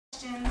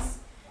questions,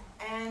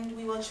 and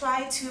we will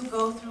try to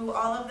go through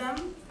all of them.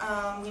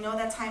 We know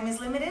that time is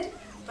limited,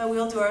 but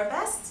we'll do our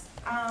best.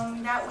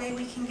 That way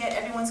we can get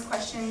everyone's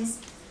questions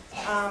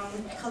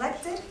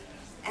collected,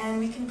 and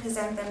we can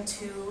present them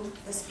to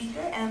the speaker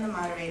and the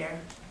moderator.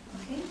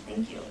 Okay,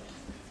 thank you.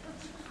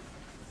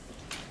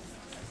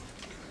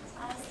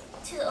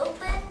 To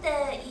open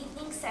the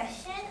evening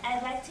session,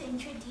 I'd like to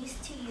introduce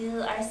to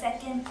you our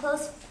second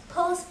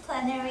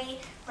post-plenary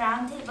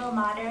roundtable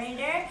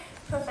moderator,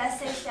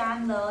 Professor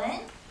Sean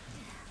Lowen.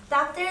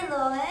 Dr.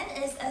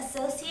 Lowen is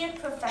Associate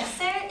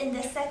Professor in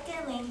the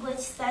Second Language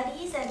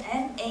Studies and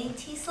MA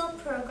TESOL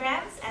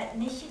programs at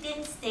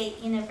Michigan State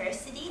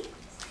University.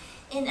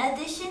 In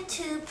addition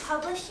to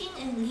publishing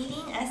in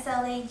leading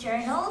ISLA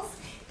journals,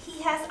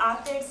 he has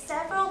authored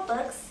several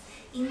books,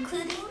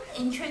 including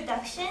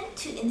Introduction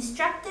to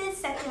Instructed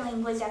Second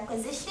Language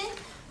Acquisition,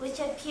 which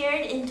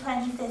appeared in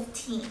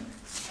 2015.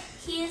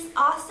 He is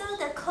also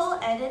the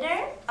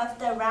co-editor of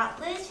the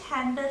Routledge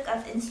Handbook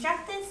of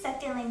Instructed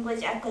Second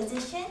Language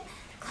Acquisition,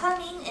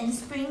 coming in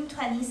spring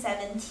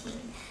 2017.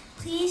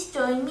 Please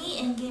join me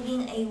in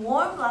giving a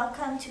warm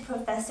welcome to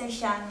Professor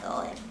Sean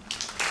Lowen.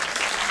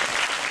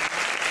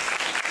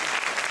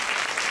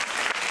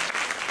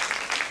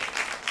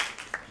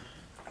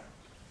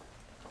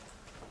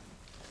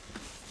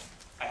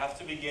 I have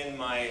to begin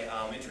my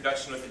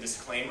introduction with a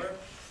disclaimer.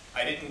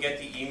 I didn't get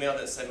the email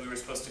that said we were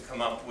supposed to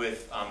come up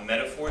with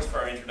metaphors for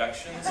our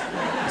introductions,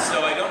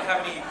 so I don't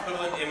have any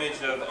equivalent image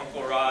of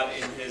Uncle Rod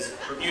in his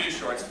Bermuda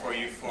shorts for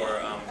you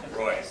for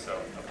Roy, so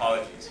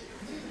apologies.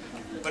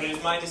 But it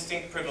is my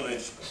distinct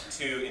privilege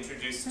to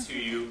introduce to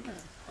you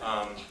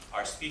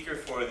our speaker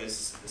for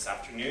this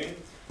afternoon,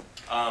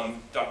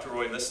 Dr.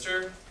 Roy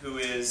Lyster, who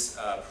is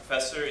a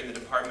professor in the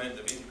Department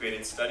of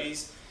Integrated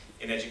Studies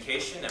in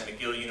Education at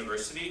McGill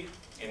University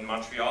in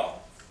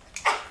Montreal.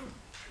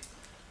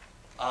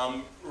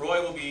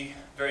 Roy will be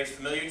very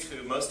familiar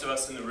to most of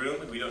us in the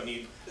room, and we don't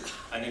need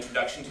an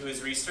introduction to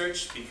his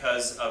research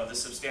because of the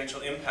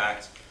substantial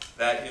impact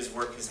that his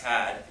work has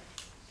had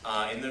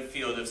in the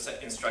field of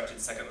instructed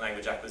second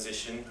language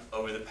acquisition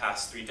over the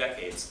past 3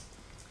 decades.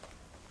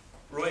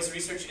 Roy's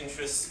research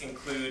interests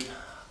include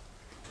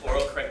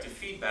oral corrective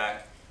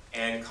feedback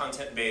and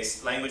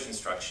content-based language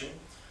instruction.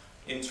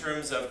 In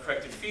terms of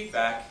corrective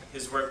feedback,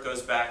 his work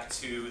goes back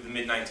to the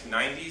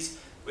mid-1990s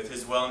with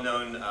his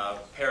well-known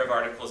pair of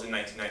articles in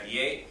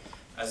 1998,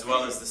 as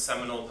well as the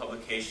seminal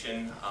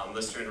publication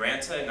Lyster and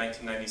Ranta in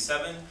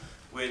 1997,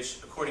 which,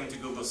 according to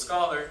Google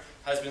Scholar,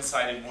 has been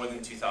cited more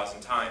than 2,000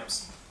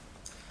 times.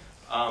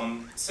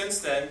 Since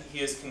then, he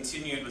has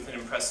continued with an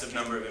impressive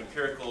number of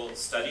empirical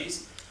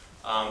studies,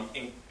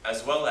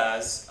 as well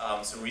as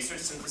some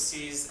research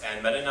syntheses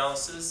and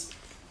meta-analysis,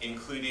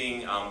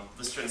 including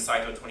Lyster and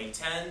Saito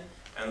 2010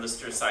 and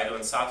Lyster, Saito,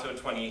 and Sato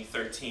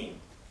 2013.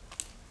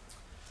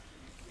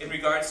 In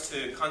regards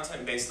to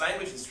content-based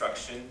language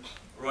instruction,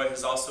 Roy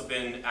has also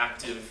been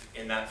active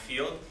in that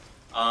field.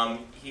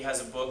 He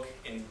has a book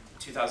in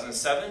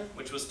 2007,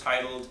 which was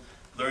titled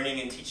Learning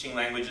and Teaching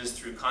Languages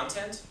Through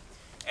Content.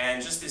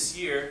 And just this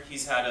year,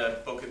 he's had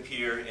a book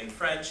appear in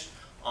French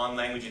on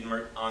language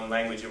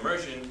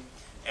immersion.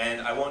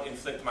 And I won't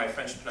inflict my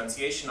French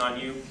pronunciation on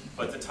you,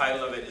 but the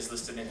title of it is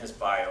listed in his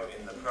bio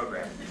in the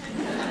program.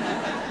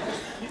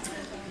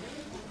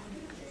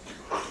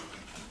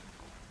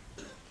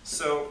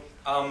 So,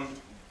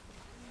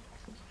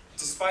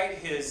 despite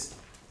his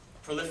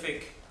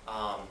prolific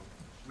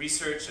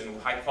research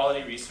and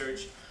high-quality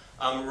research,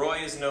 Roy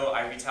is no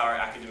ivory tower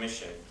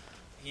academician.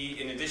 He,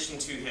 in addition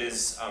to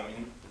his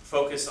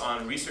focus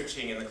on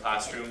researching in the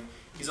classroom,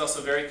 he's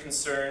also very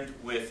concerned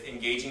with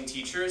engaging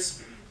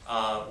teachers,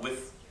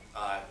 with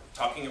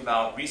talking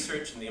about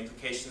research and the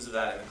implications of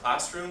that in the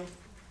classroom.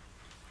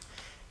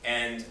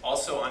 And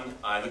also,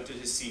 I looked at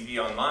his CV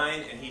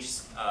online, and he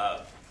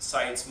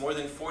cites more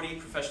than 40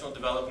 professional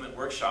development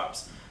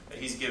workshops that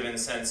he's given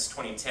since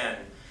 2010,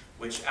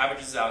 which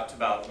averages out to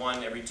about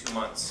 1 every 2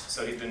 months.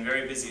 So he's been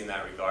very busy in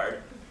that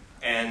regard.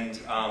 And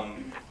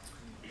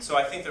so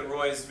I think that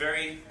Roy is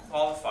very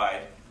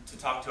qualified to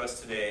talk to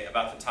us today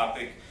about the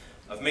topic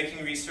of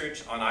making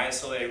research on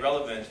ISLA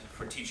relevant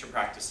for teacher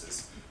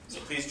practices. So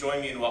please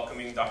join me in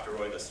welcoming Dr.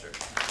 Roy Lyster.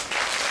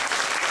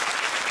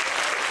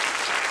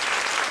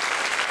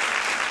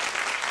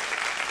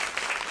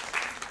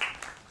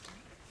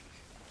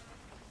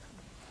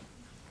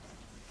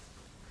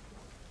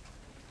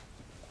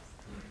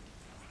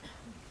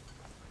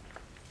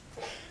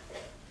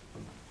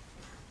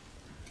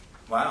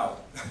 Wow,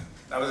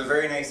 that was a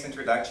very nice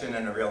introduction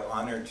and a real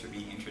honor to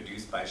be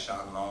introduced by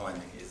Sean Lowen.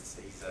 He's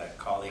a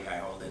colleague I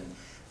hold in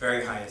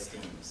very high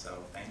esteem,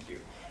 so thank you.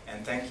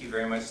 And thank you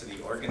very much to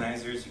the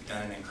organizers. You've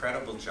done an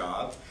incredible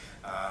job.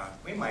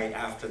 We might,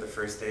 after the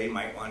first day,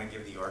 might want to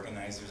give the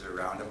organizers a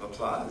round of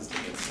applause to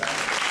get started.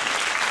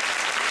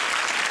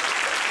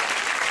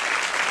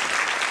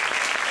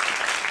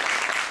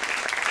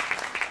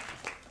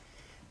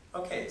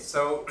 Okay,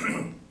 so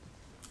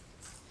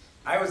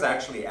I was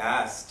actually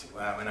asked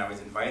when I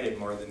was invited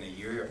more than a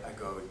year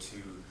ago to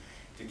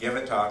to give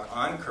a talk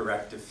on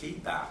corrective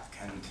feedback.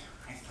 And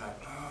I thought,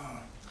 oh,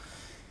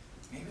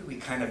 maybe we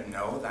kind of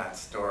know that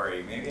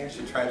story. Maybe I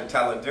should try to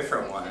tell a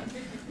different one.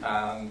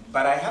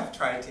 But I have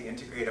tried to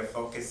integrate a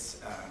focus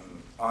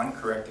on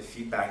corrective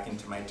feedback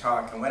into my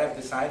talk. And what I've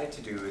decided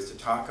to do is to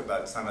talk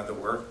about some of the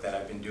work that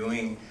I've been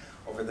doing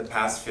over the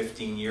past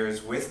 15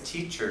 years with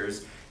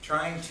teachers,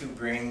 trying to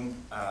bring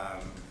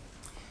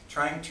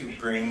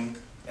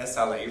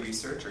SLA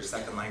research, or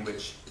second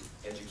language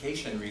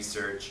education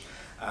research,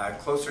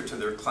 closer to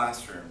their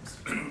classrooms.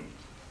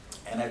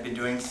 And I've been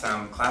doing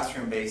some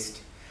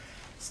classroom-based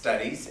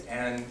studies,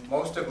 and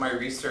most of my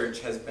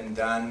research has been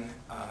done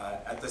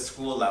at the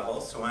school level,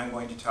 so I'm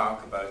going to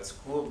talk about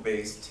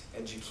school-based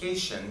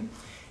education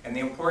and the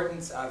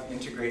importance of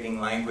integrating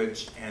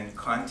language and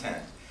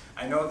content.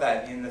 I know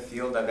that in the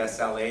field of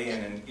SLA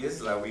and in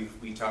ISLA,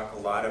 we talk a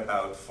lot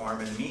about form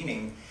and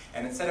meaning,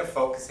 and instead of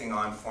focusing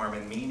on form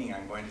and meaning,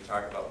 I'm going to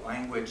talk about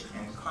language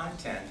and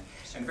content,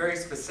 and very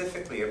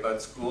specifically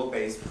about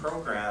school-based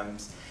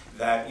programs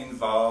that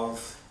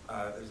involve,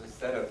 there's a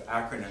set of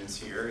acronyms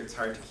here. It's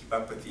hard to keep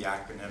up with the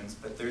acronyms,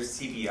 but there's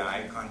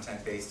CBI,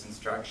 content-based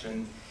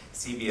instruction,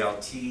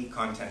 CBLT,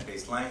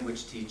 content-based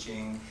language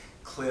teaching,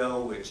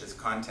 CLIL, which is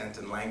content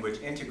and language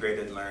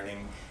integrated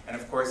learning, and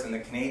of course in the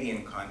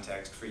Canadian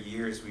context, for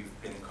years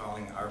we've been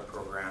calling our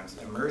programs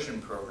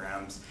immersion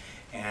programs,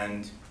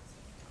 and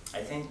I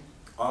think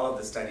all of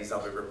the studies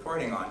I'll be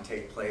reporting on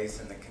take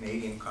place in the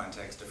Canadian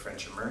context of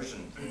French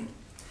immersion.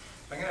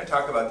 I'm going to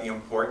talk about the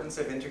importance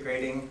of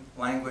integrating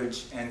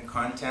language and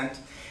content,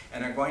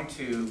 and I'm going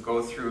to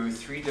go through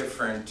 3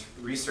 different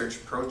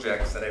research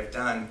projects that I've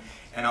done,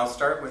 and I'll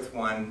start with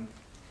one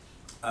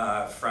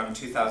from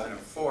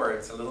 2004.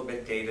 It's a little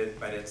bit dated,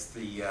 but it's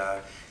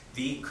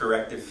the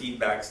corrective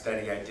feedback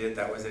study I did.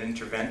 That was an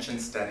intervention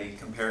study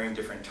comparing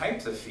different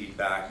types of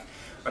feedback,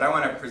 but I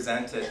want to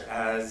present it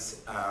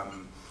as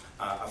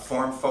a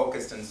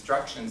form-focused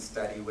instruction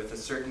study with a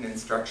certain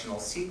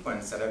instructional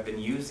sequence that I've been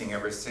using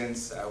ever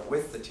since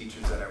with the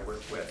teachers that I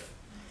work with.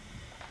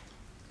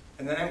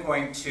 And then I'm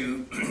going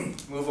to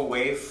move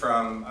away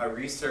from a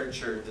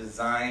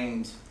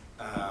researcher-designed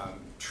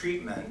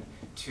treatment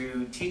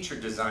to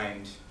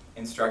teacher-designed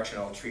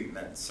instructional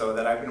treatment, so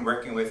that I've been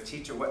working with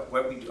teachers.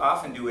 What we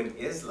often do in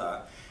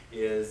ISLA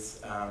is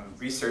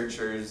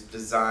researchers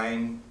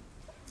design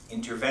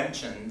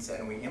interventions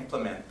and we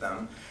implement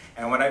them.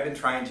 And what I've been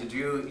trying to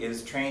do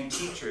is train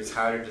teachers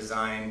how to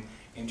design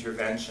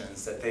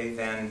interventions that they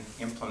then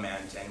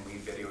implement, and we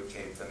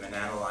videotape them and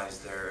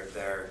analyze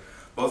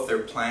both their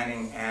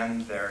planning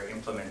and their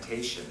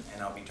implementation.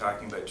 And I'll be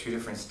talking about 2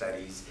 different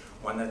studies,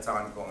 one that's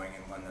ongoing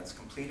and one that's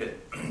completed.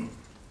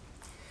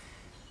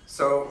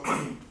 So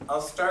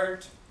I'll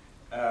start,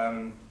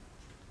 I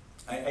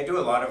do a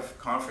lot of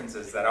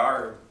conferences that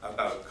are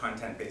about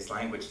content-based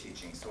language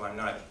teaching, so I'm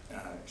not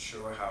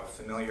sure how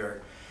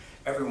familiar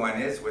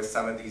everyone is with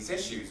some of these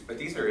issues, but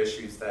these are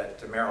issues that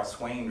Meryl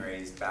Swain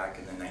raised back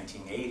in the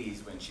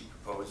 1980s when she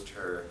proposed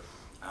her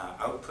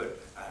output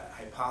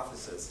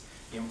hypothesis,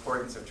 the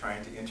importance of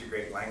trying to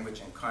integrate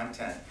language and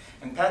content.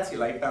 And Patsy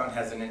Lightbound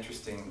has an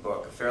interesting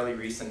book, a fairly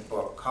recent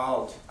book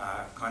called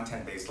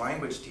Content-Based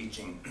Language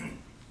Teaching,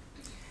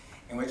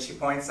 in which she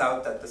points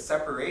out that the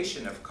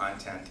separation of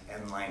content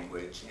and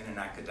language in an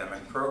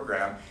academic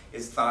program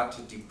is thought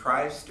to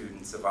deprive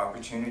students of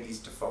opportunities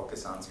to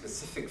focus on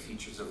specific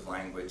features of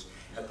language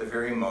at the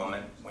very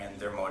moment when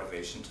their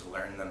motivation to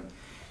learn them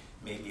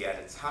may be at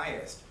its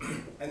highest.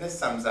 And this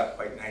sums up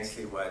quite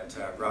nicely what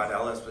Rod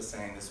Ellis was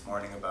saying this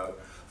morning about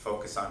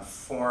focus on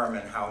form,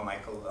 and how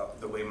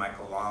the way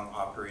Michael Long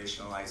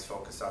operationalized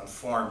focus on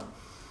form.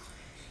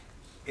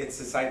 It's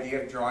this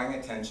idea of drawing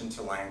attention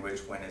to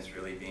language when it's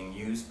really being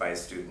used by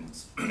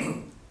students.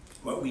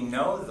 What we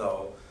know,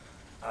 though,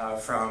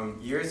 from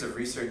years of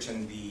research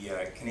in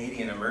the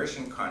Canadian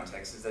immersion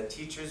context, is that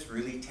teachers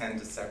really tend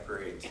to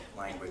separate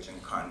language and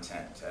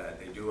content.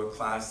 They do a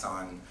class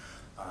on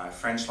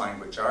French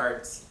language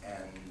arts,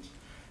 and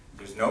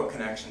there's no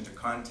connection to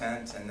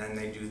content, and then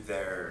they do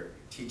their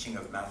teaching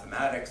of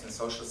mathematics and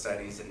social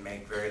studies and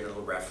make very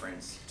little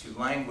reference to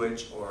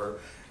language, or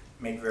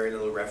make very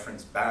little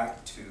reference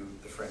back to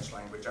the French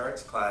language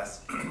arts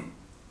class. And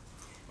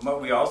what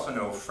we also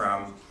know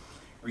from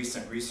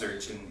recent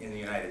research in the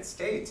United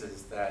States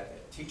is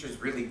that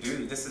teachers really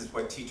do, this is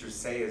what teachers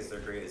say is their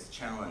greatest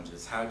challenge,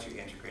 is how to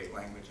integrate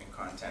language and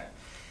content.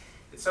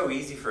 It's so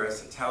easy for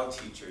us to tell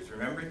teachers,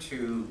 remember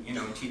to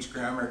teach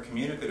grammar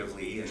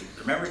communicatively, and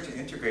remember to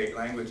integrate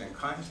language and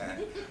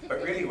content,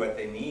 but really what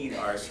they need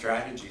are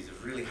strategies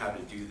of really how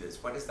to do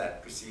this. What does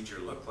that procedure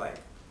look like?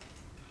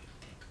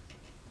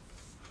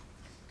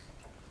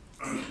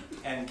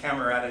 And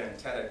Camerata and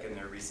Tedek in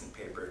their recent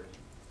paper,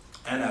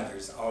 and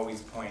others,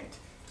 always point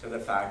to the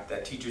fact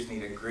that teachers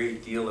need a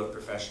great deal of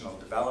professional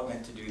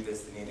development to do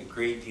this. They need a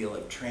great deal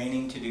of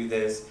training to do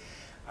this.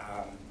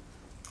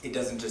 It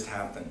doesn't just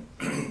happen.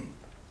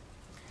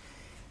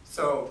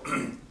 So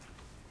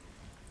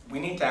we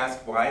need to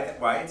ask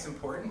why it's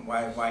important.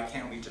 Why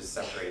can't we just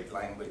separate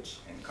language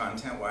and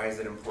content? Why is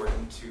it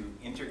important to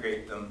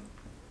integrate them?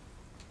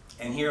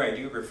 And here I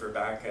do refer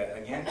back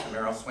again to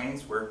Meryl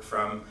Swain's work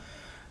from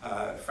the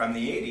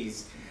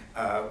 80s,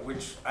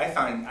 which I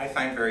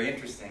find very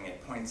interesting.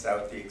 It points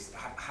out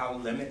how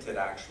limited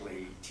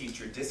actually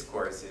teacher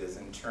discourse is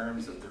in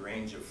terms of the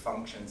range of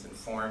functions and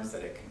forms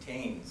that it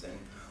contains. And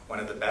one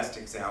of the best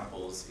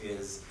examples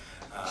is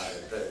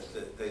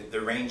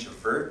the range of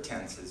verb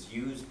tenses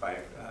used by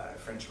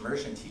French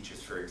immersion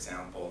teachers, for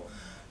example.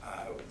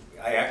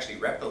 I actually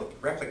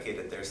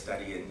replicated their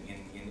study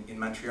in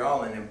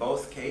Montreal, and in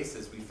both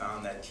cases we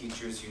found that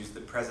teachers use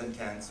the present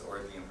tense or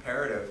the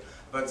imperative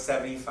about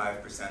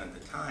 75% of the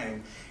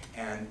time,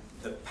 and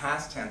the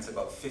past tense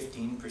about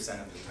 15%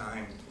 of the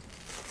time.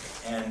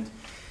 And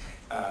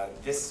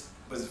this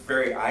was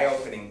very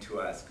eye-opening to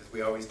us, because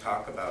we always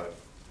talk about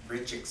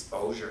rich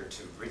exposure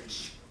to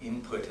rich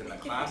input in the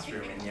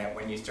classroom, and yet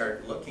when you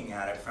start looking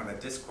at it from a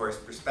discourse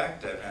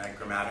perspective and a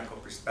grammatical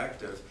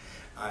perspective,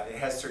 it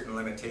has certain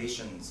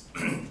limitations.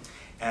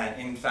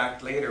 And in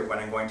fact, later when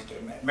I'm going to do,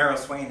 Meryl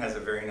Swain has a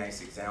very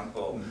nice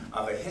example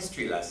of a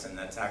history lesson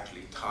that's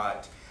actually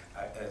taught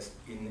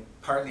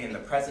partly in the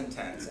present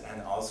tense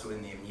and also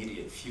in the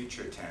immediate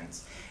future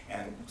tense.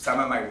 And some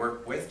of my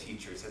work with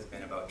teachers has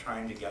been about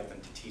trying to get them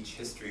to teach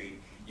history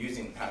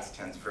using past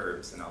tense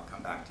verbs, and I'll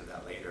come back to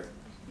that later.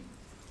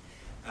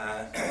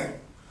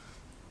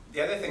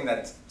 The other thing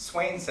that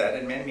Swain said,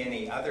 and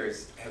many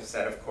others have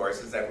said, of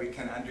course, is that we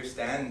can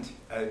understand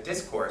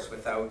discourse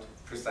without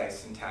precise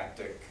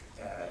syntactic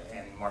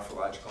and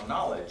morphological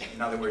knowledge.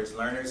 In other words,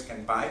 learners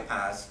can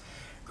bypass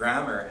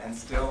grammar and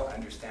still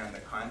understand the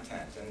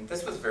content. And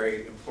this was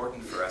very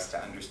important for us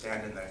to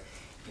understand in the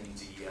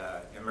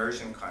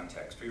immersion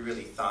context. We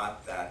really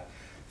thought that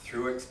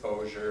through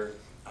exposure,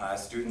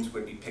 students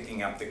would be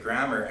picking up the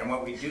grammar. And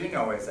what we do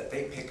know is that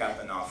they pick up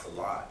an awful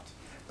lot.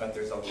 But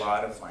there's a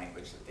lot of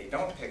language that they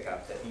don't pick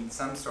up that needs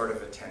some sort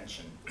of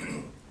attention.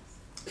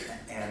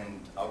 And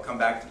I'll come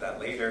back to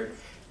that later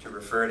to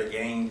refer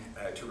again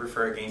to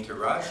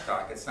Raj's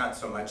talk. It's not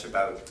so much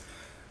about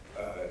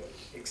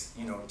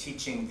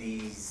teaching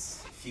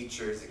these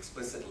features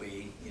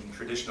explicitly in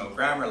traditional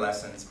grammar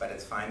lessons, but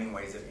it's finding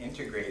ways of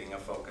integrating a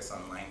focus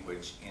on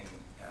language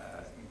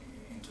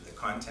into the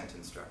content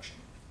instruction.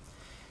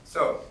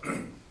 So,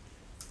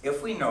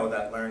 if we know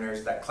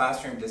that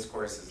classroom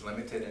discourse is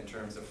limited in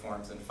terms of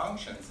forms and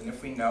functions, and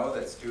if we know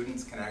that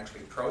students can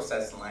actually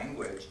process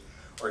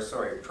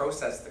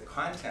the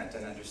content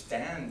and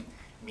understand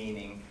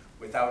meaning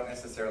without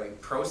necessarily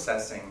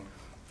processing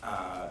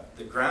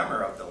the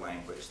grammar of the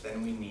language,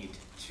 then we need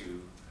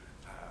to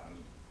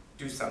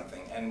do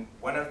something. And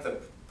one of the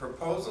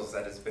proposals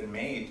that has been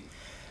made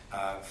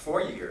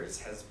for years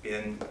has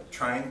been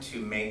trying to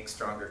make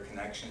stronger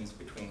connections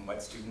between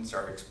what students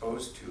are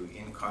exposed to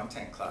in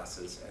content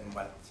classes and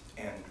what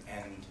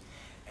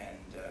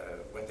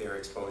they're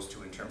exposed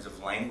to in terms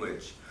of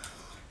language.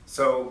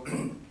 So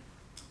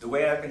the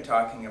way I've been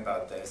talking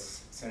about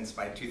this since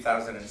my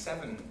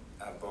 2007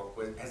 book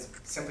has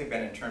simply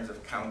been in terms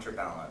of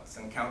counterbalance.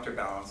 And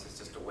counterbalance is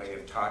just a way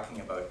of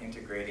talking about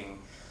integrating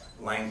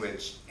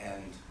language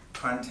and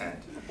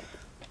content.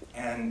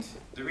 And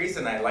the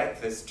reason I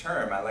like this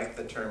term, I like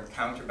the term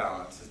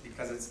counterbalance, is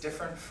because it's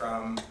different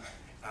from,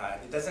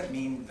 it doesn't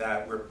mean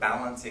that we're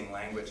balancing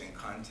language and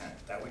content.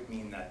 That would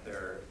mean that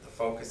the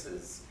focus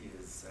is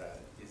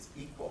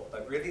equal,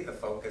 but really the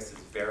focus is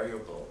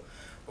variable.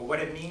 But what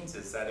it means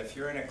is that if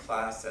you're in a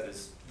class that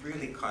is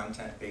really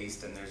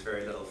content-based and there's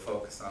very little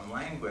focus on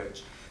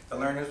language, the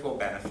learners will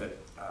benefit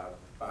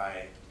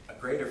by a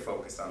greater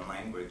focus on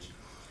language.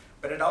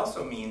 But it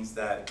also means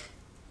that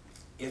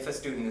if a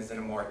student is in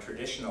a more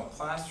traditional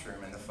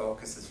classroom and the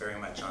focus is very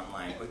much on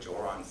language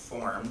or on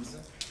forms,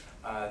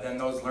 then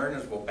those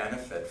learners will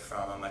benefit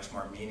from a much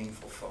more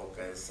meaningful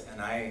focus.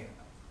 And I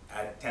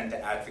tend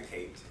to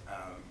advocate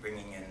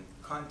bringing in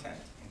content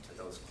into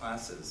those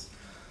classes.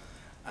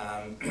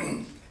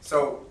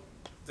 So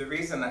the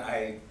reason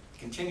I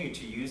continue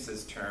to use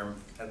this term,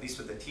 at least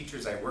with the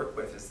teachers I work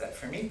with, is that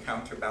for me,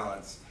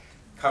 counterbalance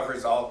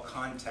covers all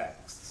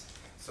contexts.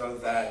 So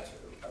that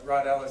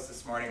Rod Ellis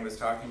this morning was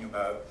talking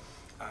about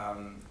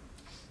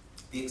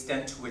the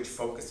extent to which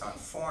focus on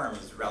form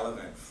is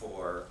relevant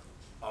for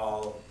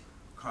all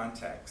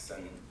contexts.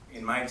 And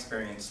in my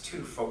experience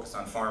too, focus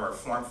on form or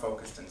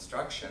form-focused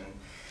instruction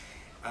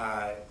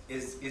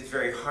is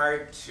very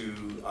hard to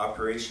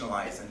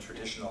operationalize in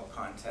traditional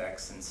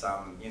contexts in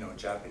some,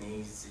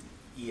 Japanese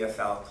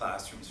EFL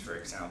classrooms, for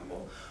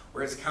example.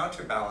 Whereas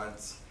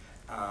counterbalance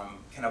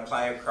can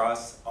apply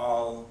across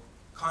all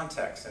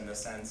contexts in the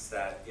sense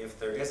that if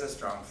there is a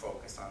strong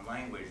focus on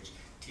language,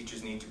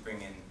 teachers need to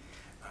bring in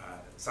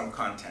some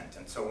content.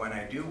 And so when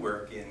I do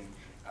work in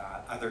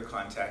other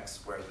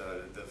contexts where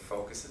the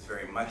focus is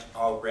very much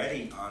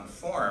already on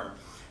form,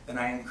 then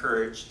I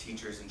encourage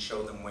teachers and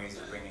show them ways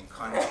of bringing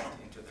content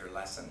into their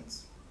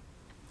lessons.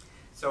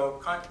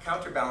 So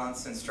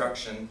counterbalance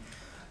instruction,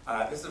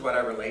 this is what I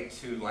relate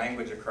to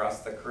language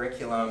across the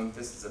curriculum.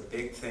 This is a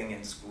big thing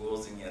in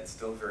schools, and yet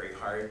still very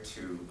hard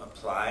to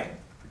apply.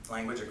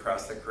 Language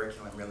across the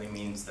curriculum really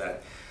means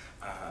that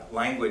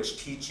language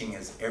teaching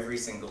is every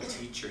single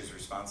teacher's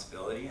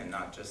responsibility and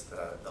not just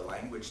the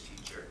language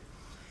teacher.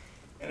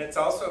 And it's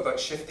also about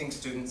shifting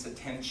students'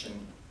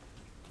 attention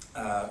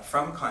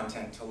from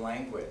content to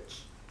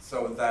language,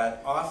 so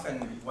that often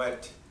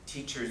what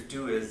teachers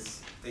do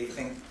is they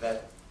think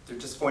that they're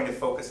just going to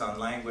focus on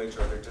language,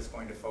 or they're just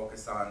going to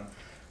focus on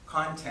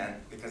content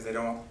because they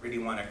don't really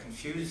want to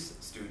confuse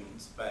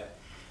students. But,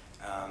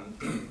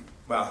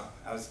 well,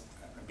 I was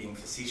being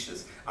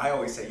facetious. I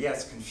always say,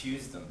 yes,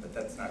 confuse them, but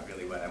that's not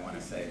really what I want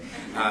to say.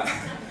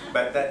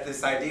 But that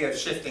this idea of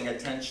shifting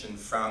attention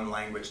from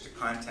language to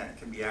content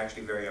can be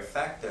actually very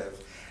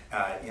effective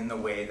in the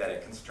way that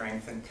it can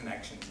strengthen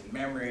connections in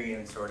memory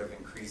and sort of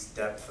increase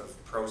depth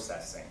of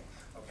processing.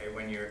 Okay,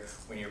 when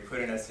you're put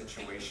in a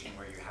situation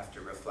where you have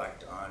to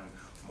reflect on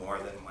more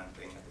than one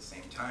thing at the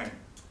same time.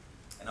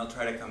 And I'll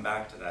try to come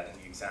back to that in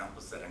the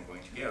examples that I'm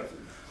going to give.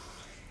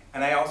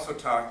 And I also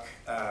talk,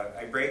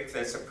 I break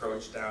this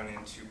approach down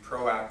into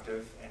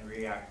proactive and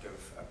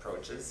reactive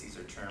approaches. These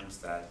are terms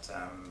that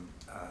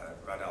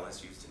Rod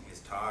Ellis used in his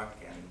talk,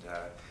 and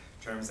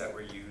terms that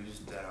were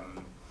used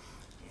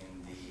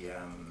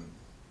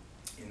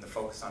in the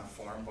Focus on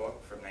Form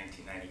book from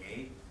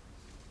 1998,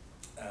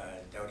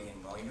 Dowdy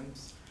and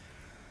Williams.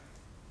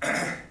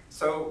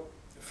 So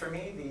for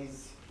me,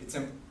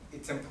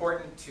 it's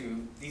important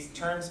to, these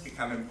terms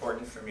become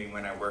important for me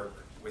when I work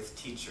with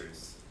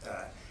teachers.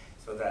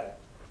 So that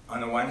on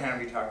the one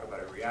hand, we talk about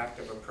a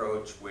reactive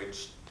approach,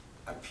 which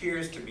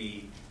appears to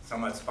be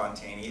somewhat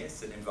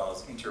spontaneous. It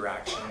involves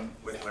interaction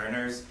with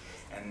learners,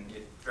 and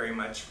it very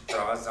much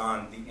draws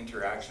on the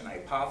interaction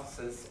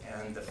hypothesis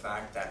and the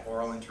fact that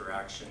oral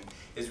interaction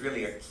is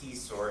really a key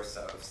source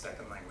of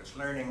second language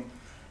learning.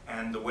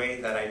 And the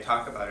way that I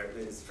talk about it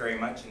is very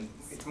much,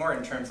 it's more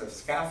in terms of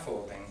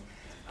scaffolding,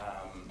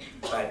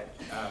 but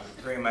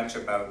very much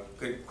about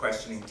good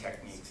questioning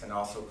techniques and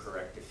also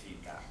corrective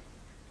feedback.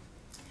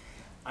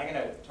 I'm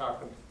going to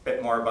talk a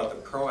bit more about the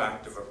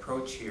proactive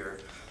approach here,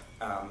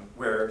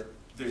 where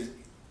there's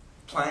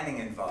planning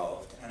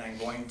involved, and I'm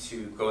going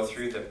to go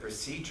through the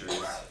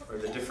procedures or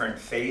the different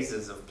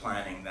phases of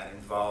planning that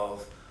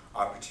involve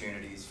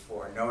opportunities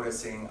for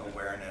noticing,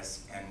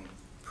 awareness, and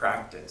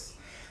practice.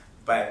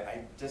 But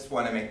I just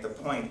want to make the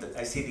point that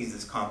I see these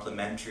as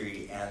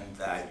complementary and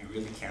that you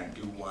really can't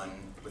do one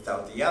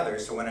without the other.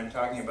 So when I'm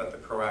talking about the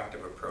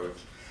proactive approach,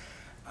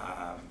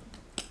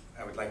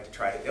 I would like to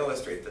try to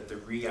illustrate that the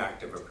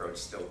reactive approach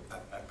still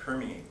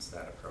permeates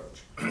that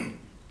approach.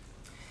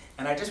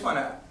 And I just want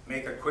to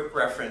make a quick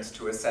reference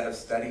to a set of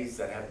studies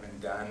that have been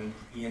done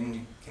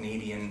in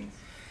Canadian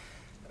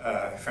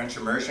French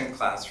immersion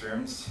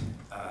classrooms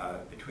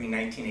between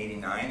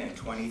 1989 and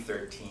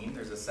 2013.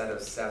 There's a set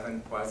of 7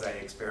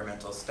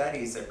 quasi-experimental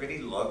studies that really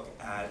look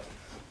at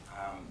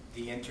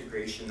the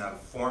integration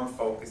of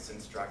form-focused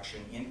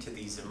instruction into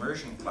these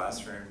immersion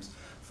classrooms,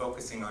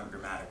 focusing on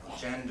grammatical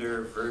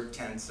gender, verb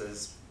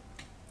tenses,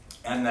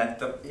 and that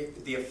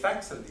the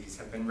effects of these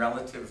have been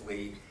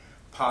relatively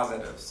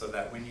positive, so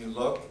that when you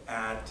look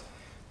at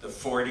the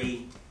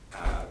 40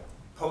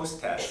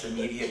 post-tests,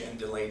 immediate and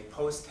delayed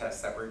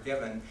post-tests that were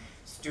given,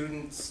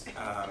 students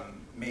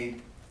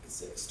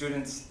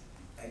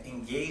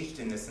engaged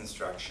in this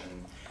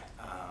instruction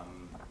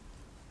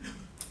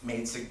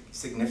made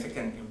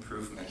significant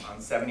improvement on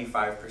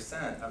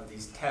 75% of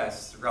these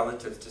tests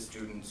relative to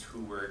students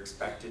who were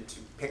expected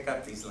to pick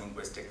up these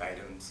linguistic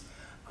items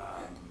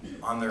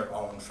on their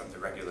own from the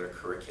regular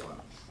curriculum.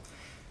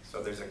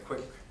 So there's a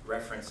quick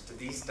reference to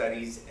these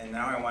studies, and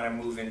now I want to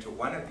move into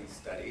one of these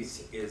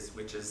studies,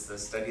 which is the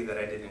study that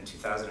I did in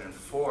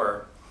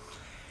 2004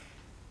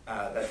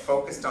 that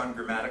focused on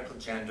grammatical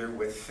gender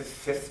with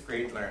fifth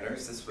grade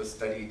learners. This was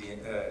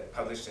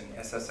published in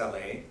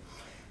ISLA.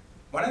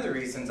 One of the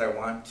reasons I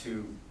want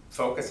to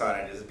focus on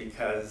it is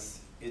because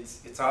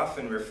it's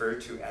often referred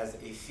to as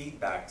a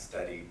feedback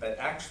study, but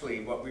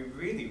actually what we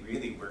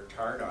really worked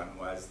hard on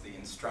was the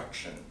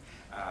instruction,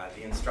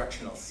 the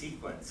instructional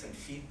sequence, and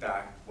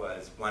feedback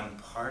was one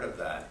part of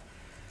that.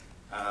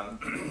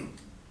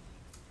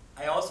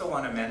 I also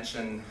want to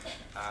mention,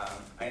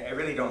 I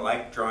really don't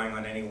like drawing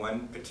on any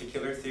one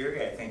particular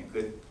theory. I think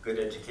good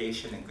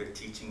education and good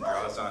teaching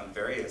draws on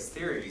various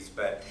theories,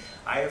 but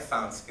I have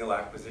found skill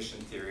acquisition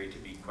theory to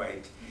be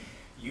quite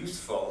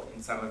useful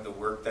in some of the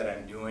work that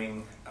I'm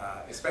doing,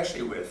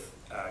 especially with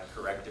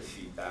corrective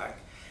feedback.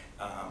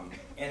 And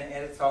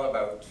it's all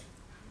about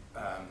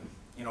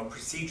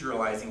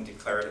proceduralizing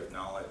declarative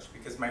knowledge,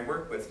 because my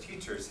work with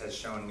teachers has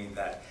shown me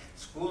that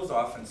schools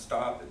often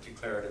stop at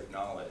declarative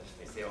knowledge.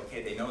 They say,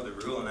 okay, they know the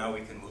rule, now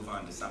we can move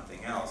on to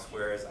something else,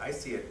 whereas I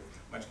see it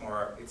much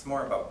more, it's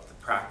more about the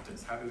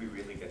practice. How do we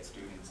really get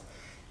students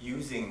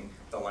using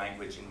the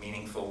language in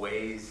meaningful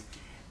ways?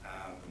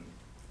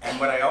 And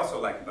what I also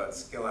like about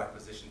skill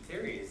acquisition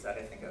theory is that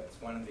I think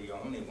it's one of the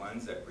only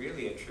ones that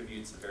really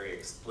attributes a very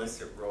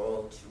explicit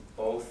role to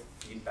both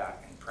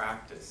feedback and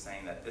practice,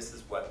 saying that this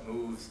is what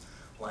moves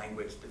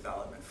language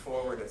development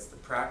forward. It's the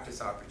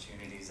practice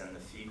opportunities and the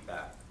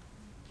feedback.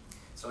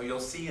 So you'll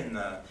see in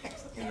the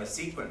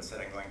sequence that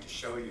I'm going to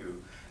show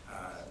you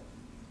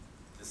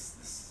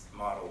this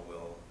model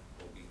will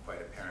be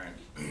quite apparent.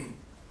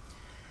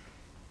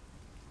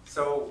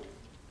 So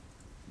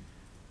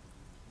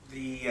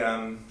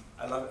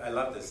I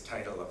love this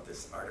title of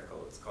this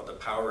article. It's called "The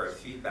Power of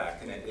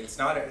Feedback," and it's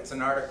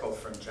an article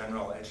from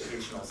General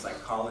Educational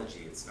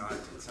Psychology. It's not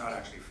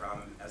actually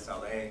from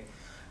SLA.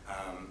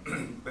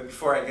 But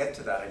before I get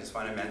to that, I just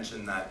want to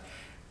mention that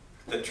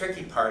the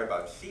tricky part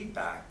about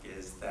feedback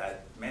is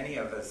that many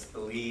of us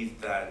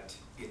believe that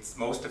it's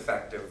most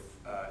effective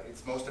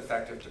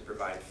to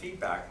provide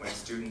feedback when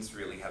students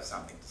really have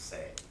something to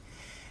say.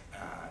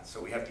 So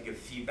we have to give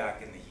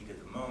feedback in the heat of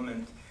the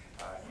moment.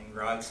 In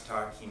Rod's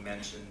talk, he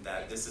mentioned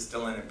that this is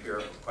still an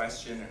empirical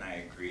question, and I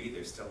agree.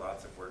 There's still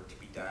lots of work to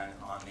be done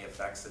on the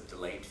effects of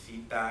delayed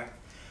feedback.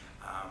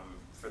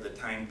 For the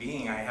time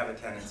being, I have a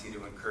tendency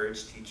to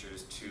encourage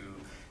teachers to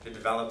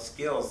develop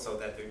skills so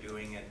that they're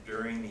doing it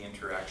during the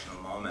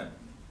interactional moment.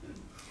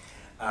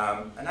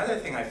 Another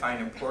thing I find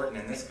important,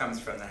 and this comes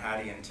from the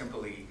Hattie and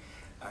Timperley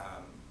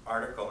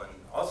article, and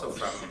also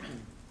from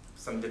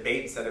some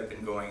debates that have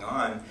been going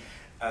on,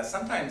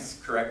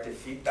 sometimes corrective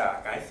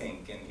feedback, I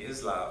think, in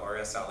ISLA or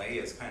SLA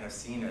is kind of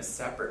seen as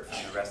separate from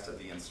the rest of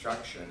the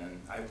instruction,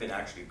 and I've been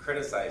actually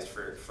criticized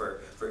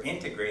for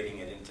integrating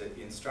it into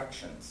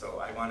instruction. So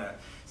I want to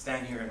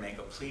stand here and make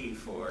a plea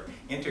for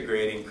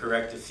integrating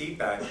corrective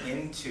feedback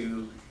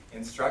into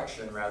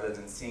instruction rather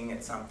than seeing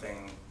it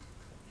something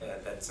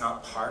that's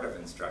not part of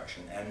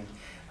instruction. And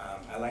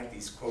I like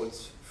these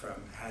quotes from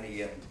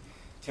Hattie and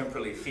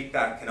Timperley.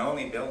 Feedback can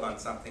only build on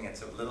something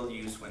that's of little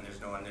use when there's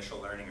no initial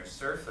learning or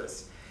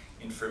surface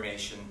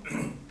information.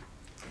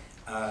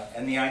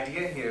 And the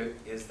idea here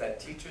is that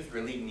teachers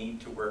really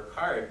need to work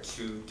hard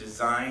to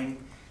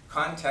design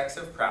contexts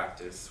of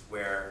practice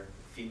where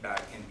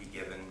feedback can be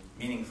given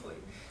meaningfully.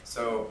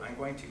 So I'm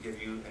going to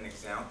give you an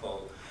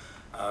example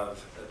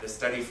of the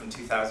study from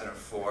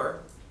 2004.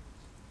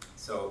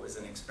 So it was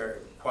an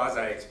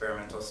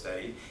quasi-experimental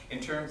study.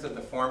 In terms of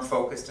the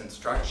form-focused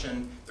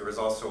instruction, there was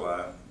also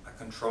a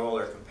control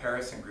or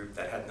comparison group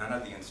that had none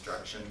of the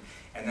instruction.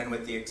 And then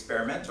with the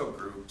experimental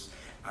groups,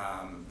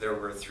 there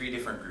were 3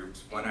 different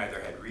groups. One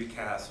either had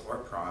recasts or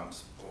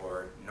prompts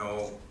or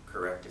no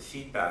corrective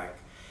feedback.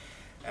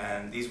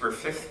 And these were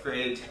 5th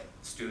grade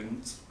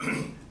students.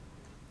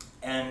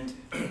 And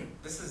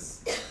this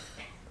is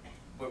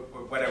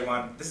what I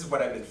want, this is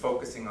what I've been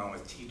focusing on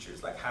with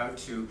teachers, like how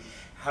to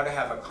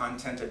have a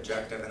content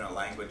objective and a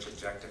language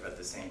objective at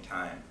the same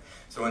time.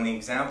 So in the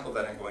example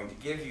that I'm going to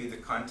give you, the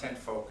content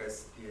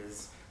focus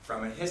is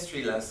from a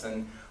history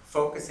lesson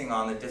focusing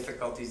on the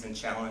difficulties and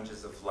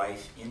challenges of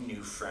life in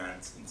New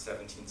France in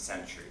 17th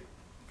century,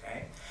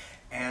 okay?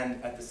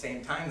 And at the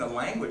same time, the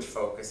language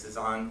focus is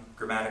on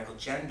grammatical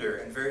gender,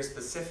 and very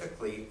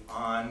specifically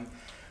on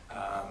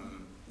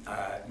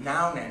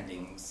noun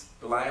endings,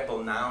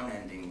 reliable noun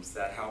endings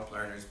that help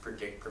learners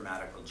predict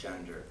grammatical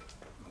gender,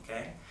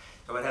 okay?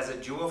 So it has a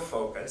dual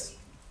focus,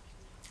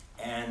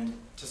 and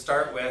to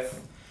start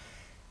with,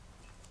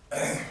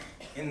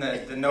 in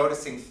the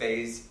noticing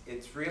phase,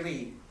 it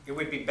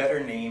would be better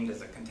named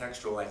as a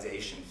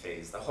contextualization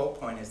phase. The whole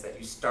point is that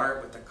you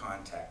start with the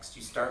context,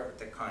 you start with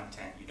the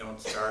content, you don't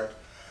start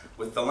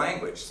with the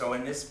language. So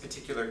in this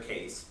particular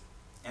case,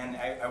 and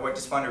I would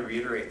just want to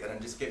reiterate that I'm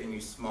just giving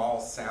you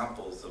small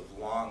samples of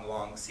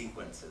long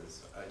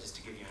sequences, just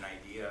to give you an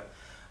idea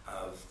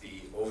of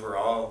the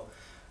overall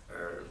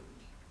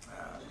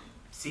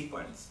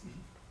sequence.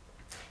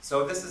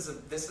 So this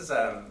is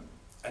a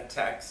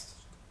text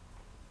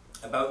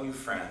about New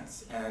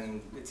France,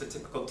 and it's a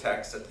typical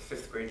text at the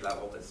 5th grade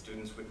level that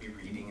students would be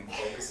reading and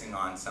focusing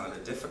on some of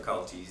the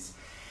difficulties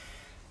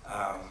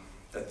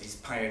that these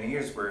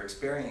pioneers were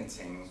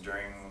experiencing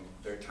during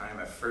their time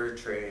of fur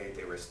trade.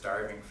 They were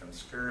starving from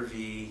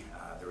scurvy,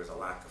 there was a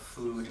lack of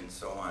food, and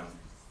so on.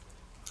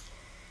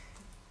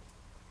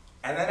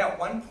 And then at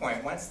one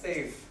point, once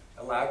they've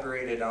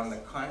elaborated on the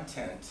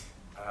content,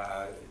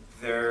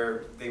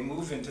 they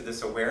move into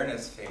this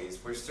awareness phase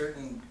where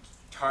certain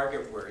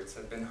target words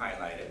have been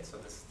highlighted. So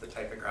this is the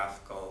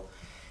typographical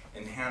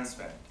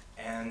enhancement.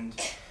 And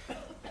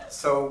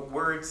so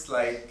words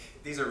like,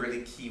 these are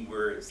really key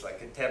words, like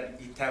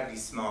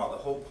établissement. The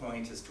whole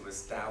point is to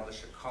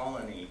establish a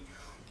colony.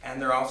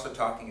 And they're also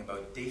talking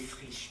about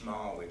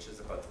défrichement, which is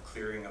about the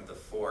clearing of the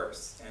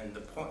forest. And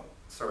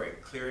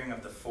clearing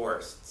of the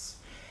forests.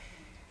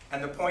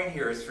 And the point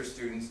here is for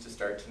students to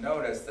start to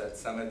notice that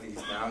some of these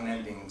noun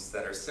endings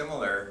that are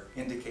similar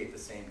indicate the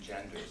same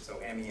gender. So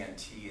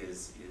ment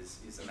is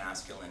a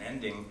masculine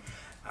ending.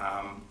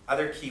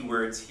 Other key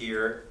words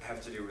here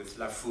have to do with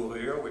la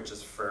fourrure, which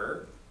is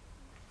fur,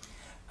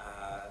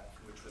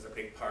 which was a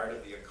big part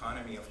of the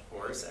economy, of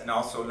course, and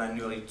also la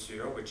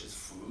nourriture, which is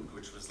food,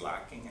 which was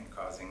lacking and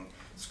causing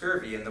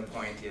scurvy. And the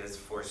point is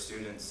for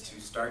students to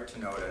start to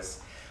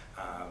notice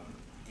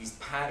these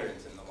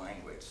patterns in the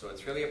language. So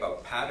it's really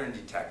about pattern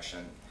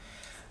detection.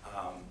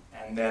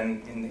 And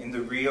then in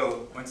the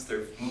real, once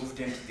they're moved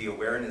into the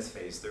awareness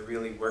phase, they're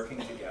really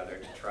working together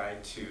to try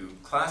to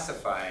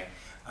classify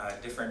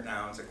different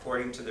nouns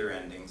according to their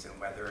endings and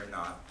whether or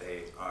not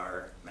they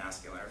are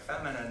masculine or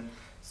feminine,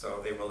 So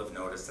they will have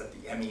noticed that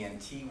the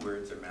MENT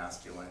words are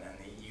masculine and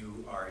the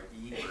URE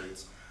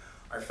words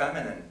are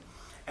feminine.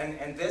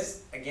 And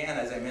this, again,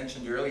 as I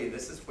mentioned earlier,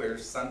 this is where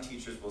some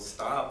teachers will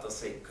stop. They'll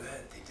say, good,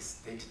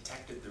 they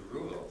detected the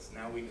rules.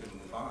 Now we can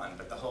move on.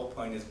 But the whole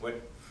point is,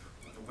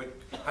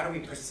 how do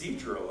we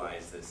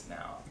proceduralize this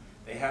now?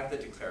 They have the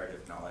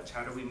declarative knowledge.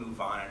 How do we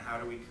move on, and how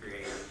do we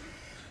create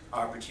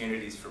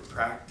opportunities for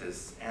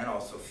practice and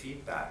also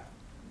feedback?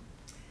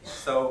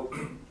 So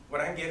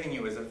what I'm giving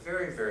you is a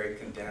very, very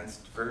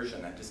condensed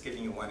version. I'm just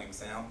giving you one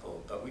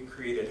example, but we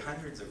created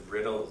hundreds of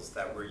riddles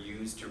that were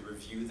used to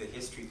review the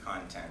history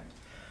content.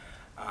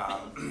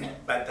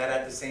 But that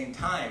at the same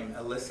time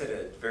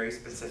elicited very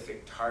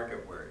specific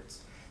target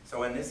words.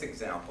 So in this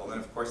example,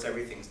 and of course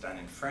everything's done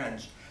in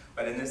French,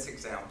 but in this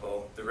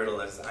example, the riddle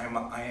is,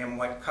 I am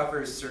what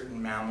covers certain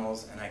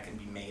mammals and I can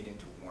be made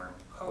into warm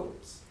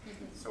coats.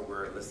 So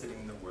we're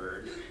eliciting the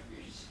word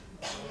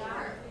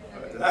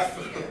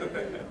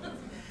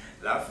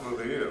la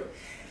fourrure.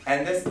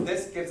 And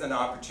this gives an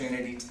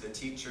opportunity to the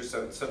teacher,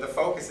 so the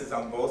focus is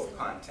on both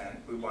content.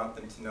 We want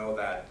them to know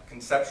that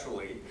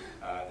conceptually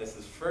this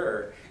is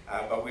fur,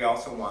 but we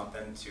also want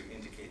them to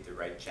indicate the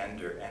right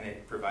gender, and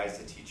it provides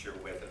the teacher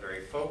with a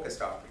very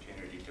focused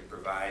opportunity to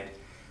provide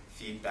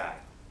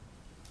feedback.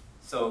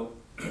 So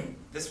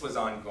this was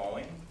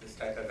ongoing, this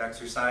type of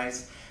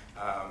exercise.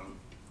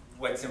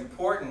 What's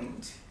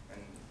important,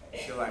 and I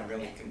feel I'm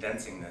really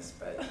condensing this,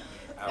 but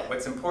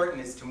what's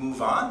important is to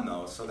move on,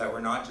 though, so that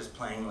we're not just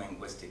playing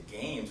linguistic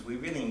games. We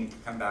really need to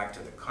come back to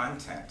the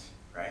content,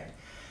 right?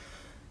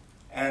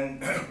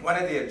 And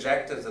one of the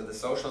objectives of the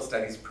social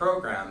studies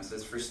programs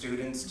is for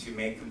students to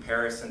make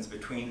comparisons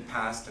between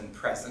past and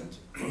present,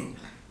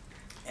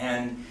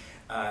 and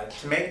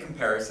to make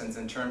comparisons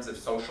in terms of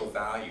social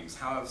values.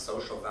 How have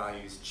social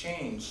values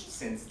changed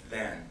since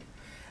then?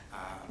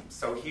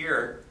 So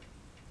here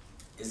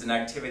is an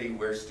activity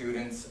where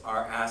students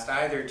are asked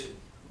either to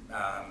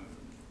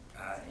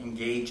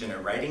engage in a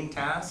writing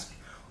task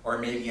or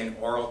maybe an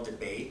oral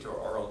debate or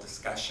oral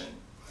discussion.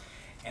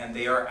 And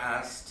they are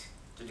asked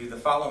to do the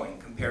following: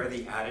 compare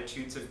the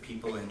attitudes of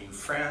people in New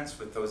France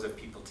with those of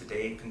people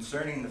today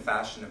concerning the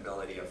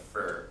fashionability of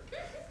fur.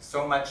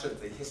 So much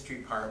of the history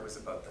part was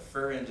about the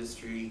fur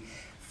industry.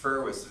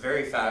 Fur was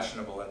very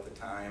fashionable at the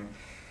time.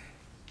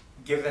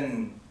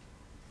 Given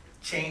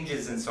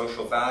changes in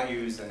social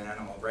values and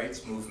animal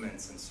rights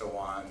movements and so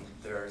on,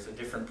 there's a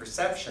different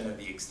perception of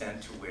the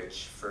extent to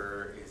which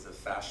fur is a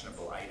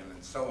fashionable item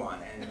and so on.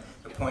 And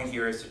the point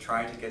here is to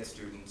try to get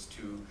students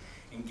to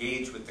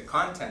engage with the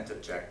content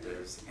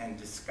objectives and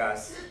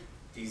discuss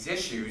these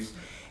issues.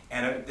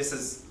 And this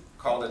is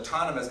called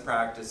autonomous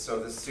practice,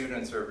 so the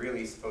students are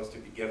really supposed to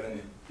be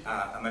given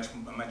a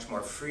much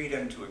more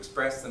freedom to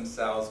express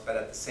themselves, but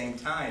at the same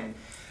time,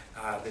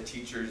 the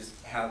teachers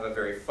have a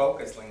very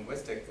focused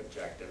linguistic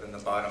objective, and the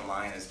bottom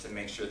line is to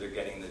make sure they're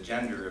getting the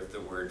gender of the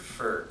word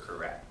fur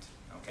correct,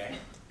 okay?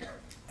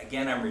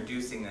 Again, I'm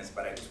reducing this,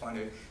 but I just want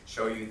to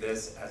show you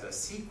this as a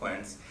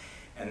sequence,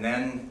 and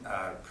then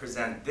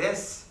present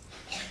this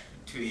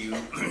to you,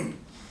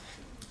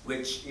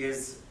 which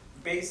is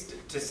based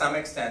to some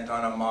extent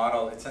on a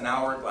model. It's an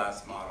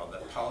hourglass model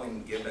that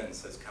Pauline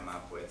Gibbons has come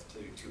up with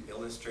to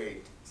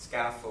illustrate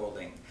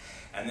scaffolding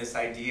and this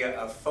idea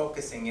of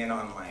focusing in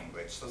on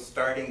language. So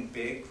starting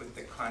big with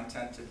the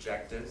content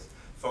objectives,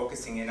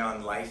 focusing in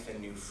on life in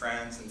New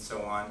France and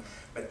so on,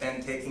 but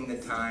then taking the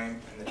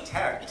time and the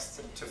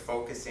text to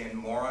focus in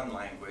more on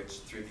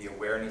language through the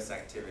awareness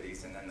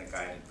activities and then the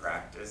guided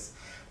practice,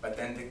 but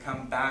then to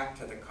come back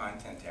to the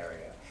content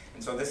area.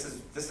 And so this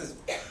is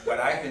what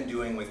I've been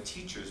doing with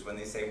teachers when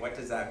they say, what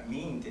does that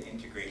mean to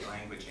integrate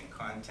language and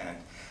content?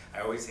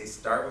 I always say,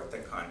 start with the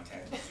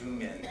content,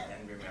 zoom in,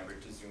 and remember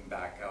to zoom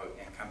back out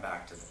and come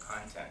back to the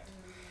content.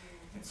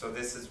 And so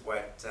this is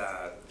what,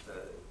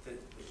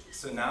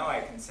 so now I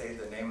can say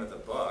the name of the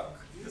book.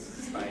 This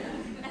is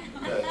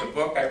the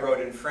book I wrote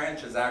in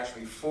French is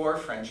actually for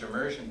French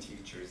immersion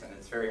teachers, and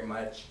it's very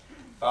much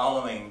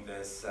following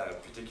this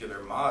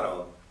particular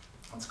model.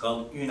 It's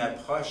called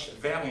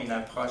Vers une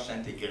approche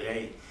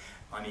intégrée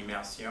en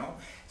immersion.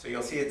 So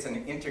you'll see it's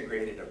an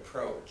integrated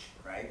approach,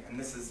 right? And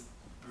this is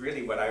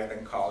really what I've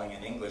been calling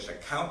in English a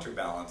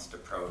counterbalanced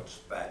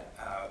approach, but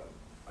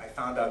I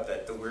found out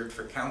that the word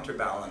for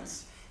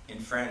counterbalance in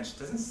French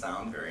doesn't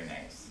sound very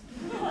nice.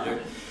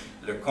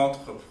 Le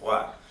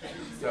contrepoids.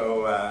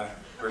 So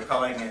we're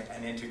calling it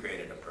an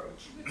integrated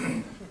approach.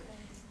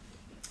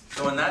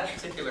 So in that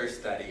particular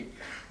study,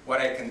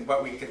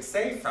 what we could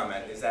say from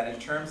it is that in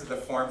terms of the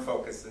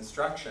form-focused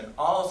instruction,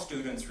 all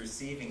students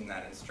receiving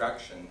that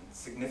instruction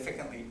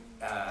significantly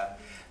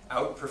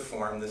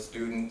outperformed the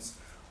students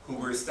who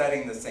were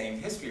studying the same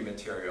history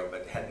material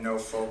but had no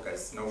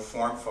focus, no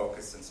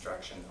form-focused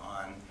instruction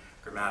on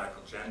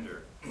grammatical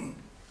gender.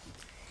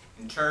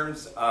 In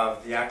terms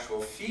of the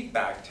actual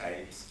feedback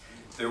types,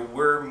 there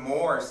were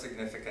more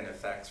significant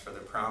effects for the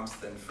prompts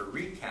than for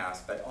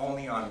recast, but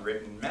only on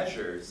written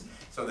measures.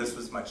 So this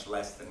was much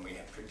less than we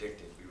had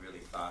predicted. We really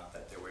thought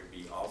that there would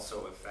be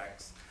also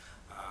effects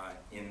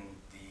in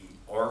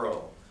the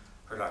oral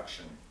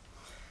production.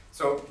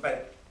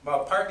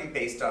 Well, partly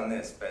based on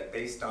this, but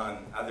based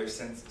on other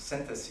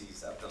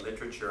syntheses of the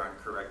literature on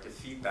corrective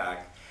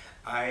feedback,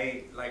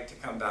 I like to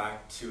come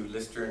back to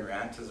Lyster and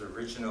Ranta's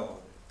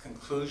original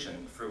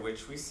conclusion, for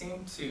which we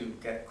seem to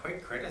get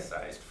quite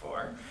criticized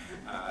for.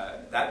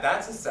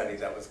 That's a study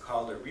that was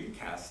called a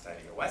recast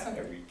study. It wasn't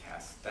a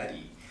recast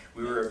study.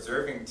 We were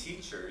observing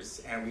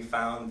teachers, and we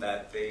found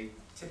that they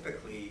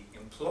typically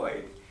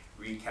employed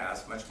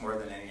recast much more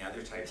than any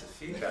other types of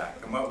feedback.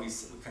 And what we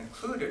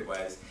concluded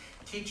was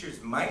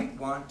teachers might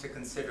want to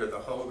consider the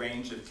whole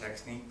range of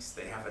techniques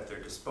they have at their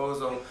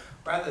disposal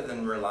rather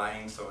than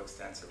relying so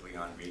extensively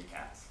on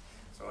recast.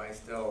 So I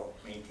still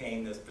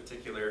maintain this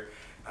particular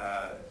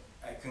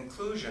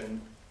conclusion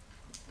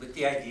with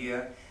the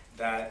idea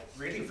that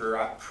really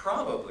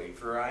probably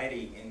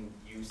variety in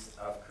use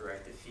of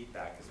corrective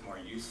feedback is more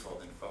useful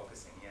than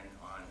focusing in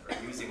on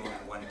or using only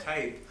one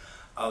type,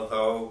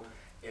 although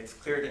it's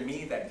clear to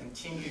me that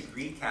continued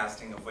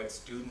recasting of what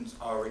students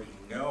already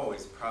know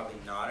is probably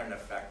not an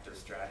effective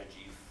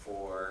strategy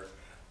for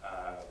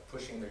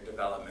pushing their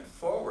development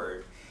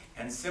forward.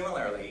 And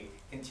similarly,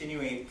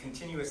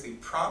 continuously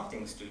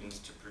prompting students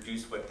to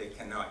produce what they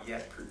cannot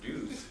yet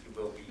produce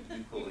will be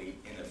equally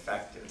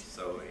ineffective.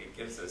 So it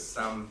gives us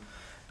some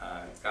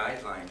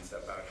guidelines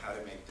about how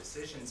to make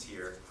decisions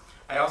here.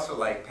 I also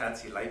like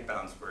Patsy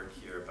Lightbound's work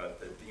here about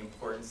the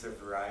importance of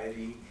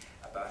variety,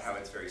 about how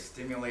it's very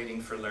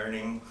stimulating for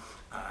learning,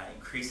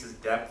 increases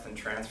depth and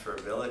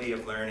transferability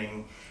of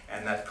learning,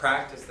 and that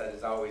practice that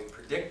is always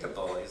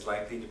predictable is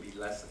likely to be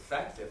less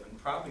effective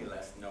and probably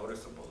less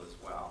noticeable as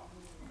well.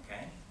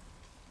 Okay?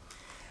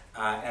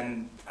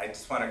 And I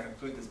just want to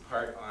conclude this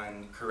part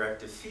on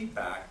corrective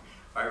feedback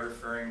by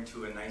referring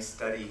to a nice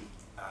study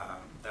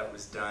that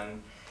was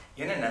done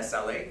in an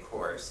SLA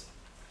course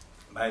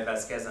by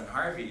Vasquez and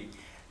Harvey,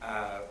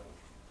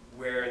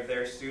 where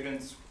their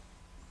students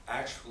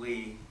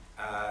actually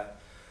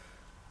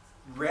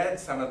read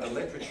some of the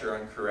literature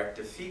on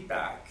corrective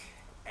feedback,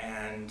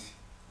 and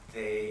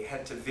they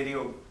had to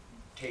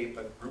videotape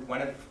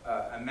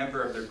a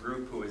member of their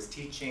group who was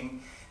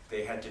teaching.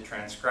 They had to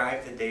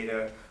transcribe the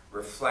data,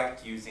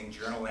 reflect using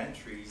journal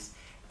entries,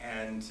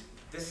 and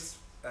this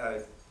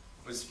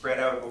was spread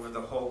out over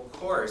the whole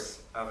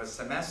course of a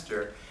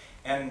semester.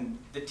 And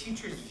the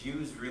teachers'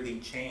 views really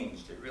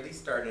changed. They really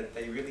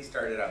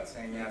started out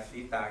saying, yeah,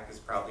 feedback is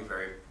probably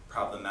very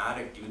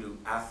problematic due to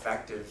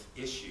affective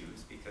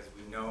issues, because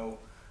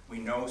we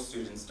know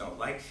students don't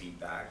like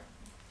feedback.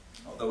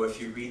 Although if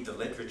you read the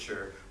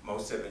literature,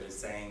 most of it is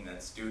saying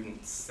that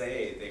students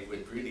say they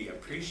would really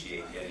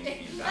appreciate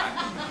getting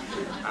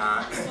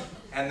feedback.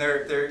 And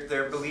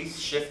their beliefs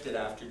shifted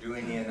after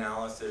doing the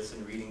analysis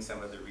and reading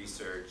some of the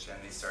research,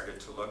 and they started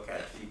to look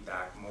at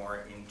feedback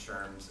more in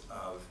terms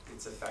of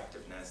its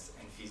effectiveness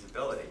and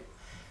feasibility.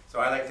 So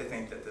I like to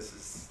think that this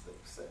is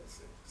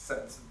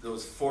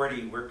those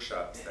 40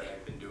 workshops that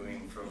I've been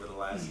doing for over the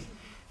last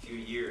few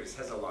years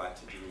has a lot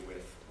to do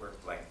with work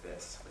like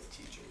this with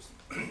teachers.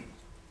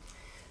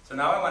 So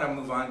now I want to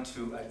move on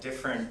to a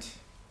different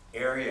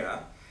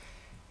area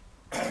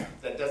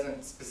that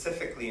doesn't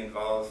specifically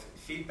involve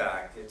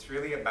feedback. It's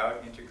really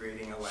about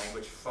integrating a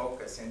language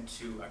focus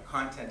into a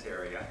content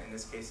area. In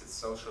this case, it's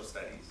social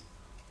studies.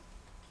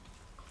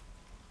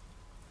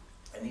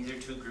 And these are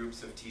two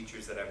groups of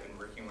teachers that I've been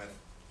working with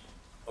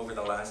over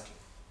the last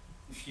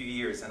few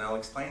years, and I'll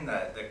explain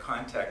the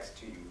context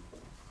to you.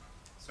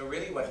 So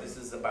really what this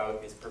is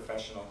about is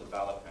professional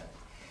development.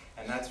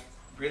 And that's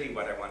really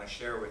what I want to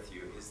share with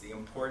you, is the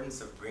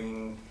importance of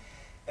bringing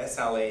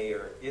SLA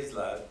or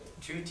ISLA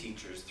to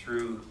teachers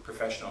through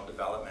professional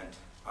development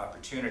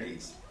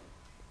opportunities.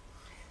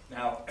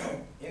 Now,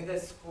 in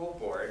this school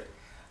board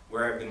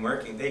where I've been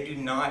working, they do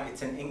not,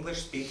 it's an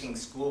English-speaking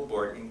school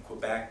board in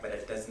Quebec, but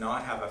it does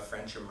not have a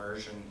French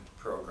immersion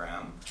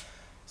program.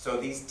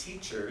 So these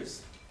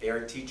teachers, they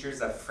are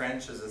teachers of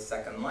French as a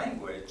second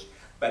language,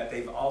 but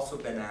they've also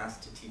been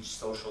asked to teach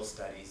social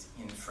studies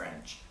in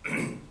French.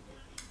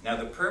 Now,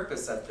 the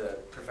purpose of the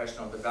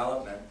professional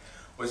development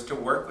was to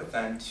work with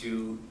them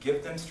to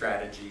give them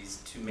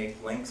strategies to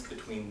make links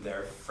between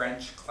their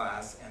French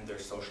class and their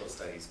social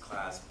studies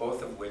class,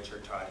 both of which are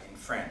taught in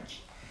French.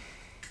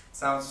 It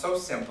sounds so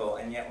simple,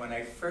 and yet when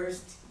I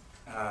first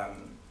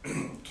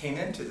came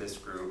into this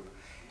group,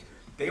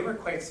 they were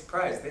quite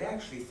surprised. They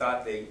actually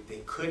thought they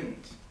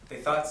couldn't. They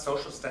thought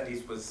social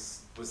studies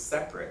was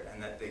separate,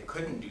 and that they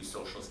couldn't do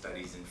social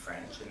studies in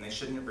French, and they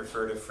shouldn't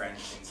refer to French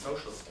in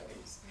social studies.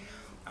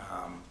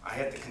 I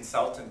had the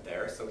consultant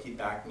there, so he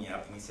backed me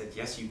up and he said,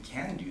 yes, you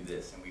can do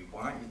this, and we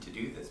want you to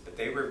do this. But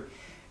they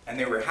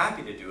were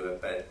happy to do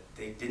it, but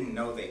they didn't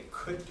know they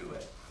could do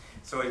it.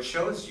 So it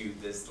shows you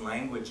this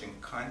language and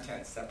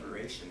content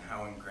separation,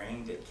 how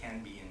ingrained it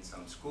can be in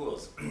some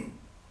schools.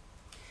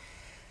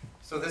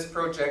 So this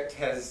project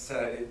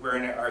we're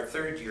in our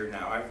third year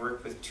now. I've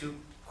worked with 2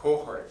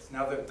 cohorts.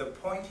 Now the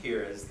point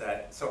here is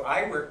that, so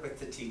I work with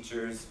the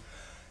teachers.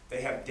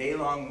 They have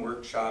day-long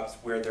workshops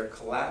where they're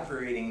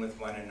collaborating with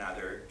one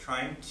another,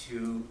 trying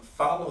to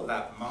follow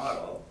that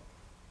model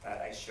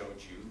that I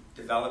showed you,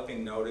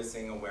 developing,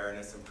 noticing,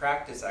 awareness, and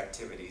practice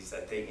activities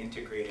that they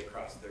integrate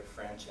across their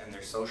French and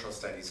their social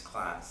studies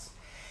class.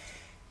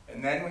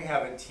 And then we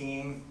have a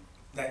team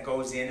that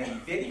goes in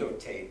and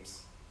videotapes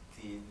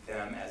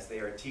them as they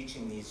are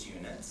teaching these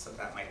units, so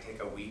that might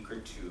take a week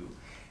or two.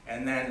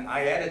 And then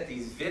I edit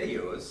these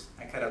videos,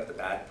 I cut out the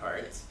bad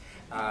parts,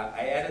 I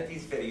edit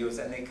these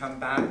videos and they come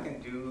back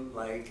and do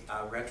like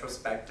a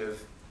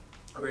retrospective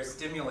or a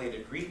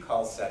stimulated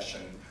recall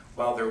session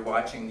while they're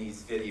watching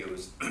these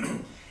videos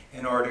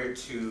in order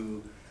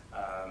to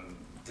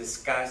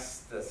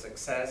discuss the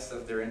success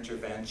of their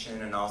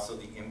intervention and also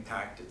the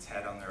impact it's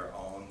had on their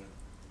own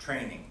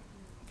training.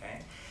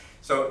 Okay?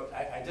 So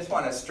I just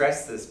want to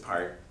stress this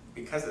part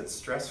because it's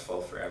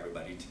stressful for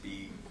everybody to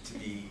be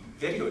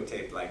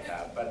videotaped like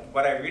that. But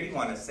what I really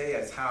want to say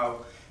is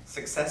how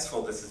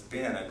successful this has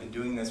been. I've been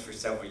doing this for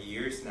several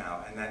years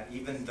now, and that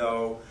even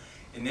though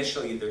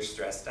initially they're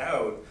stressed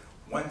out,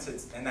 once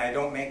it's, and I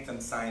don't make them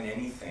sign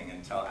anything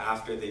until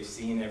after they've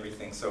seen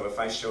everything. So if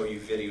I show you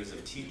videos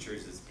of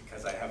teachers, it's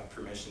because I have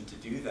permission to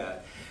do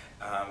that.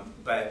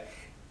 But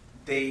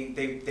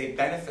they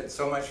benefit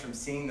so much from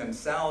seeing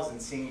themselves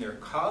and seeing their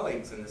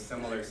colleagues in a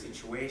similar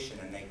situation,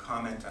 and they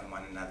comment on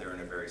one another and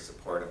are very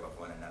supportive of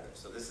one another.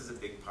 So this is a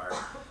big part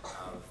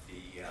of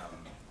the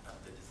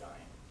design.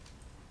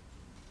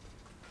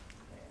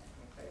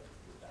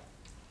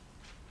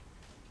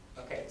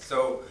 Okay,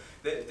 so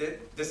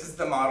this is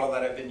the model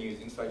that I've been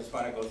using. So I just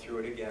want to go through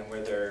it again,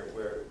 where they're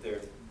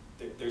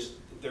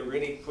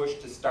really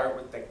pushed to start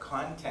with the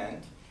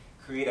content,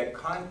 create a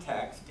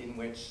context in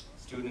which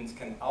students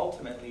can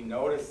ultimately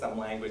notice some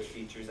language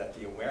features at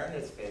the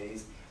awareness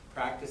phase,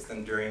 practice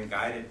them during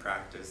guided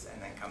practice,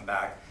 and then come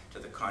back to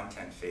the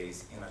content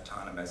phase in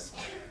autonomous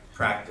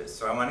practice.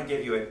 So I want to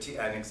give you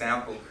an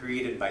example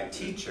created by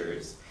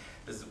teachers.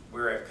 This is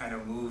where I've kind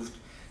of moved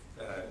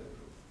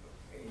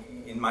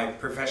in my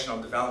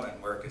professional development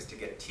work, is to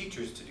get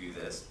teachers to do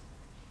this.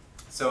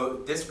 So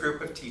this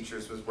group of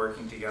teachers was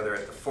working together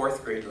at the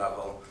 4th grade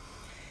level,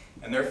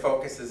 and their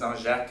focus is on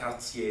Jacques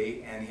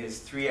Cartier and his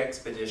 3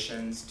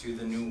 expeditions to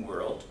the New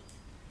World,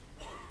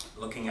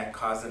 looking at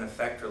cause and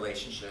effect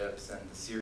relationships and the series